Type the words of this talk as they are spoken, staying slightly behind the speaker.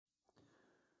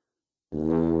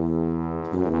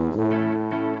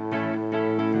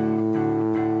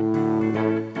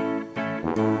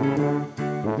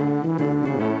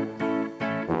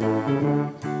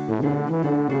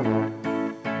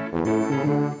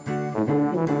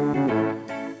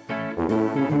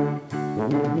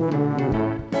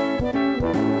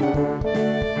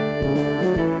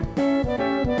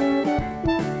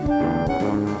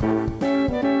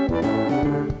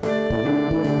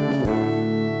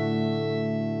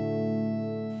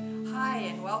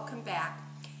Welcome back.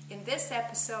 In this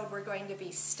episode we're going to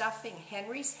be stuffing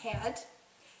Henry's head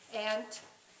and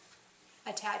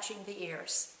attaching the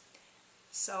ears.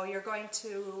 So you're going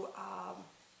to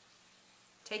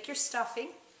take your stuffing,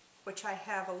 which I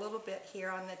have a little bit here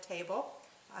on the table.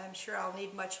 I'm sure I'll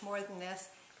need much more than this,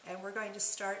 and we're going to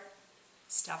start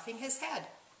stuffing his head.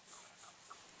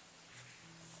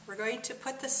 We're going to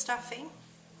put the stuffing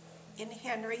in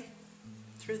Henry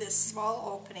through this small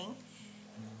opening.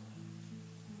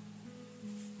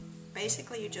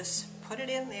 Basically, you just put it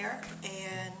in there,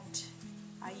 and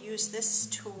I use this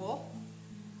tool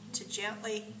to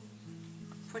gently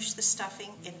push the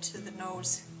stuffing into the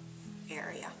nose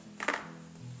area.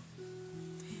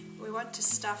 We want to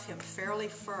stuff him fairly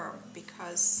firm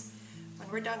because when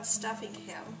we're done stuffing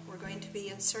him, we're going to be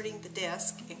inserting the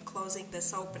disc and closing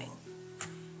this opening.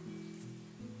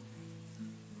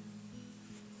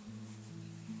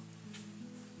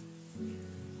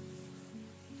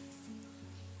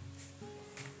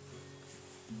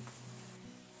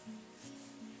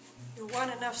 You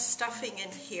want enough stuffing in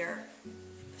here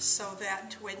so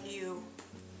that when you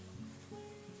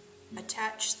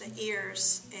attach the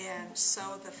ears and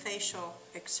sew the facial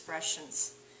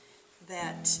expressions,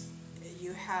 that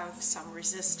you have some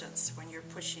resistance when you're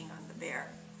pushing on the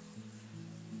bear.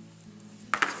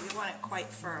 So you want it quite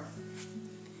firm.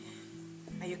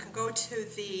 Now you can go to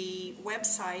the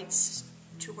websites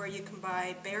to where you can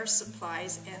buy bear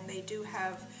supplies, and they do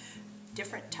have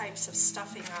different types of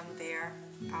stuffing on there.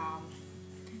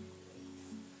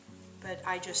 But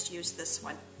I just use this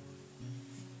one.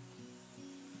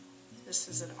 This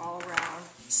is an all-around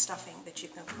stuffing that you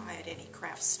can buy at any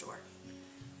craft store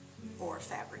or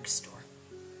fabric store.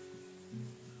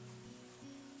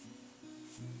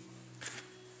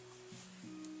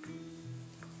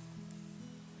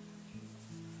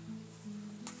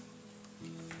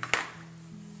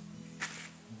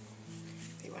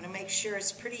 You want to make sure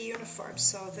it's pretty uniform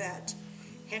so that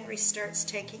Henry starts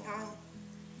taking on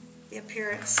the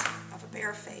appearance of a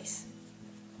bear face.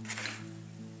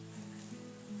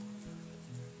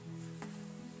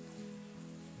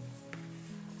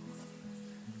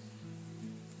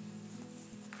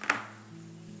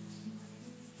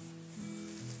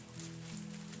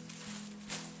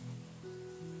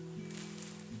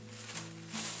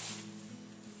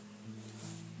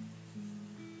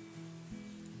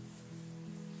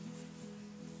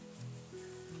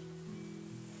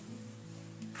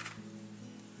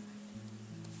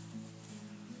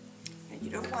 You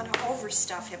don't want to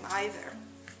overstuff him either.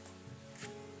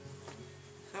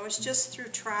 So it's just through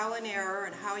trial and error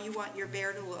and how you want your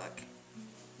bear to look.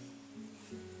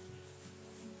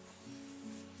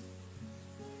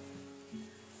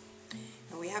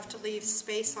 And we have to leave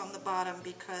space on the bottom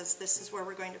because this is where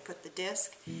we're going to put the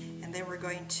disc, and then we're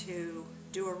going to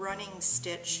do a running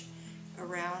stitch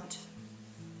around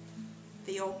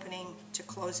the opening to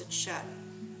close it shut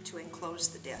to enclose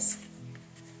the disc.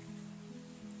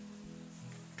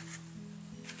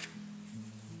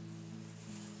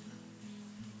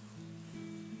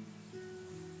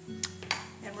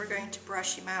 We're going to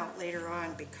brush him out later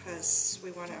on because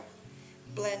we want to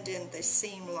blend in the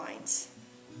seam lines.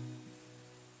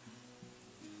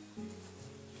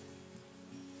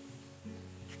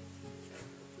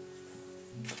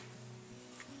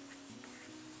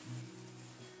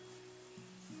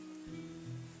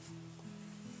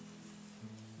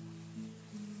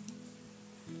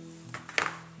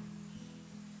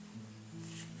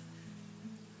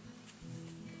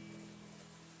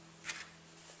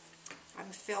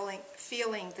 I'm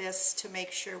feeling this to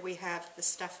make sure we have the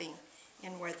stuffing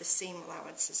in where the seam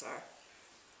allowances are.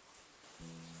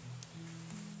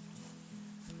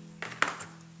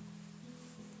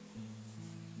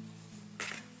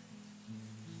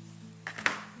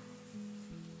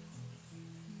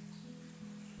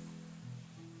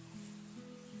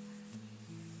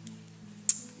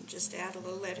 Just add a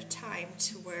little at a time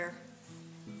to where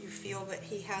you feel that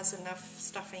he has enough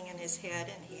stuffing in his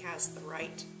head and he has the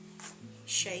right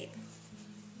shape.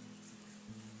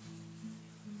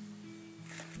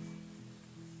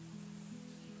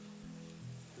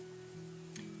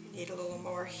 You need a little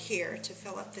more here to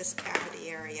fill up this cavity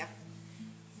area.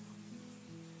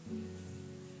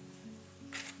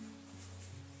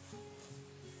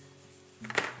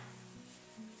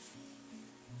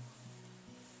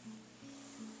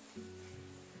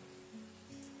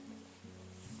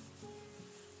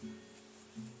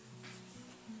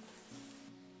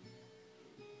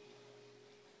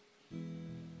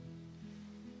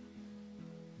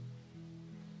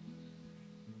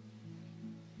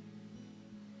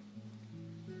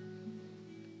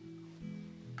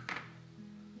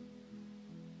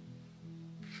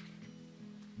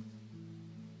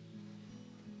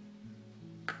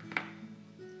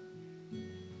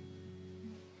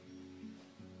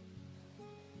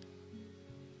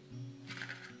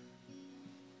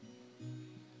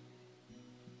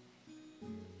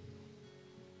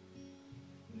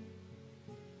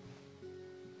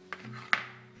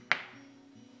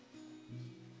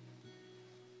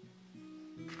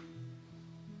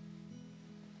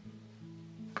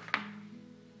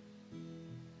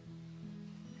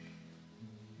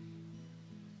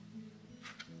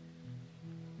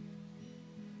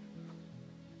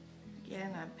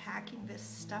 and I'm packing this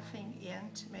stuffing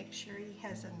in to make sure he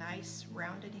has a nice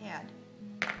rounded head.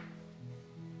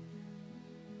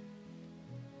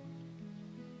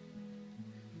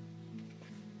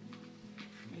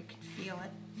 You can feel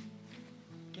it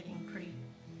getting pretty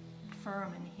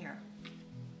firm in here.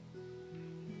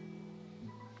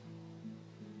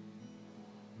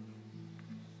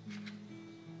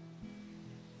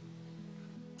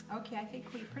 Okay, I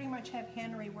think we pretty much have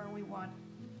Henry where we want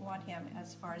him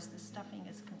as far as the stuffing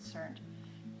is concerned.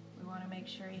 We want to make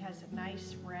sure he has a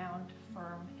nice, round,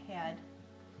 firm head,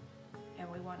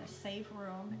 and we want to save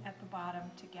room at the bottom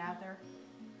to gather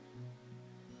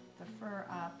the fur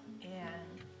up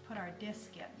and put our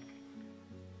disc in.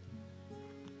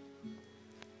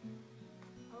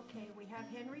 Okay, we have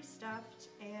Henry stuffed,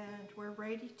 and we're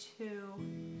ready to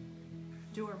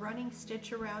do a running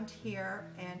stitch around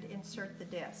here and insert the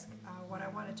disc. What I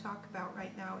want to talk about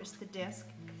right now is the disc.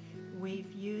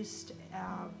 We've used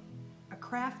a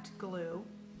craft glue,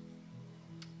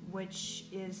 which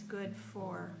is good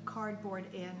for cardboard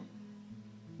and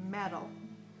metal.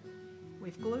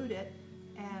 We've glued it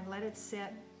and let it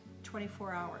sit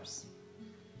 24 hours,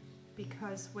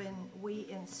 because when we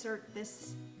insert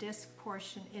this disc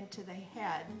portion into the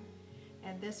head,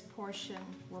 and this portion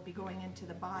will be going into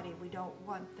the body, we don't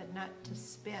want the nut to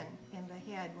spin in the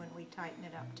head when we tighten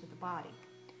it up to the body.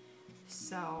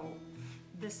 So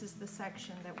this is the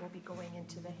section that will be going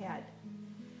into the head.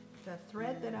 The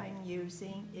thread that I'm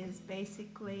using is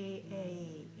basically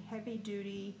a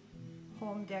heavy-duty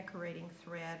home decorating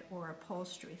thread or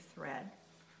upholstery thread.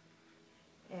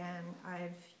 And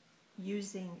I'm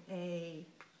using a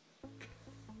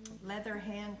leather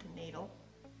hand needle,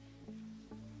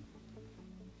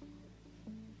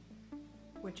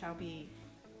 which the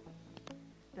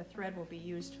thread will be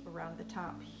used around the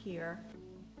top here.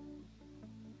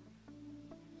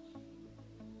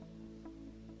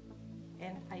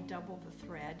 And I double the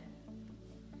thread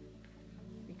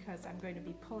because I'm going to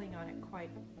be pulling on it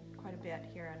quite a bit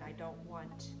here, and I don't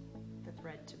want the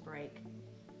thread to break.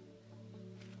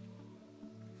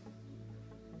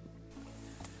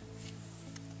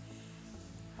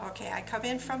 Okay, I come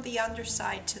in from the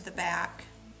underside to the back,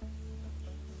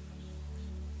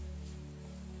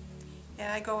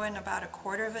 and I go in about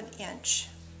 1/4 of an inch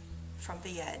from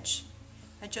the edge.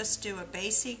 I just do a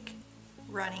basic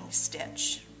running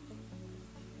stitch.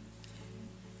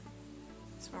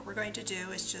 So what we're going to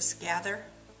do is just gather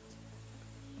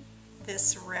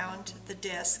this around the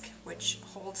disc, which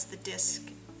holds the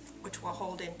disc, which will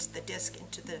hold into the disc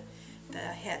into the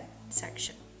head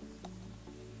section.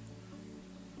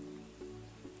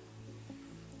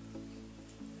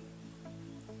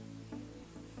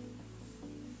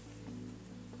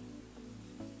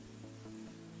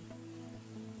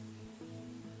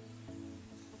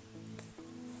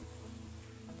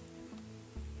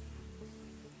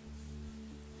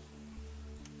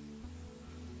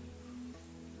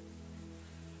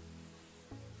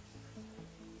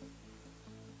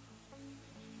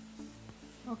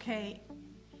 Okay,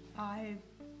 I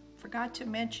forgot to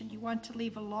mention you want to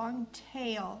leave a long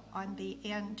tail on the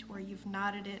end where you've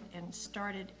knotted it and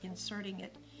started inserting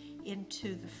it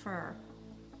into the fur.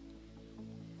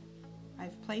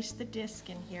 I've placed the disc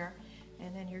in here,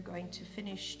 and then you're going to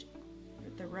finish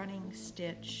the running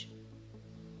stitch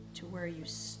to where you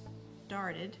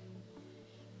started,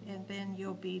 and then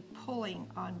you'll be pulling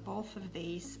on both of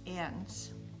these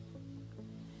ends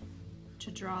to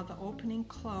draw the opening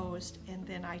closed, and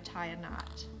then I tie a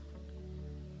knot.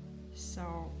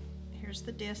 So here's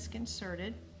the disc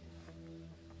inserted.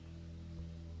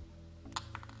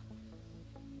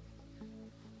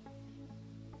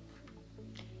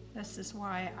 This is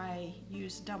why I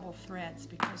use double threads,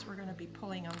 because we're going to be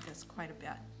pulling on this quite a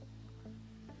bit.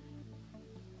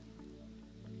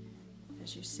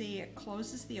 As you see, it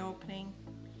closes the opening,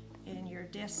 and your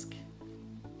disc,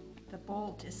 the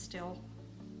bolt is still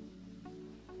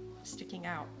sticking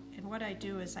out. And what I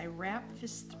do is I wrap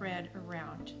this thread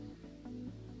around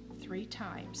 3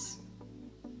 times.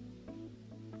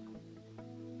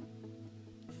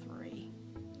 3.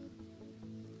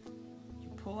 You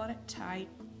pull on it tight,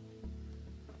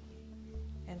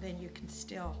 and then you can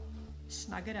still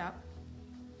snug it up.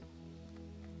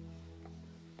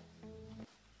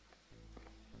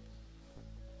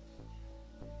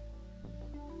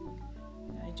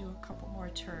 And I do a couple more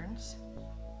turns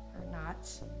or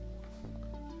knots.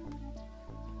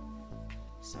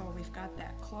 So we've got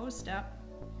that closed up,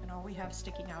 and all we have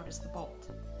sticking out is the bolt.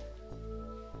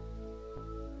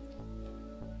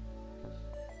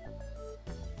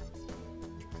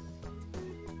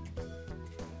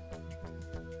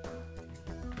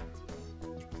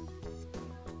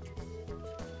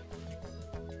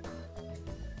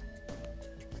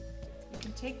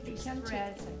 take these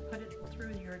threads and put it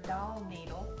through your dowel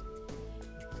needle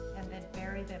and then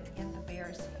bury them in the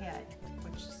bear's head,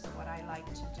 which is what I like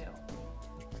to do.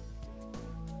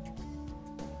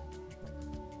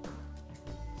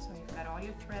 So you've got all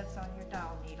your threads on your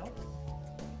dowel needle,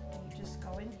 and you just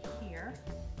go in here.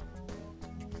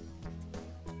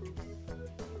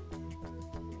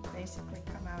 Basically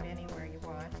come out anywhere you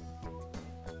want.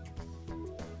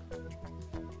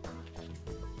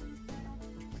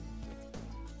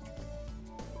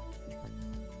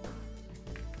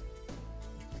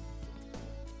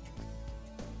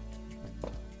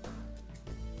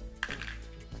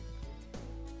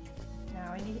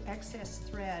 Now any excess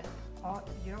thread,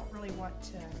 you don't really want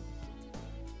to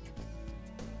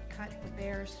cut the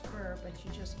bear's fur, but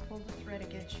you just pull the thread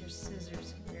against your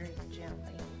scissors very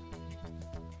gently.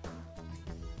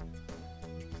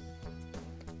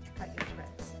 Cut your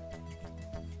threads.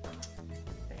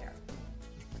 There.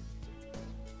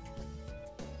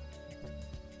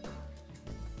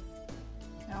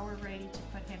 Now we're ready to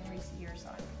put Henry's ears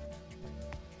on.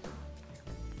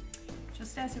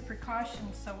 Just as a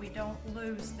precaution, so we don't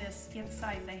lose this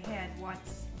inside the head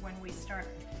when we start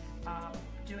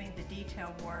doing the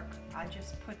detail work, I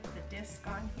just put the disc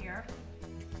on here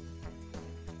and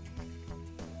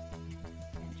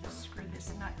just screw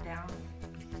this nut down.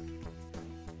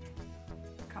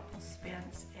 A couple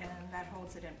spins and that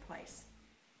holds it in place.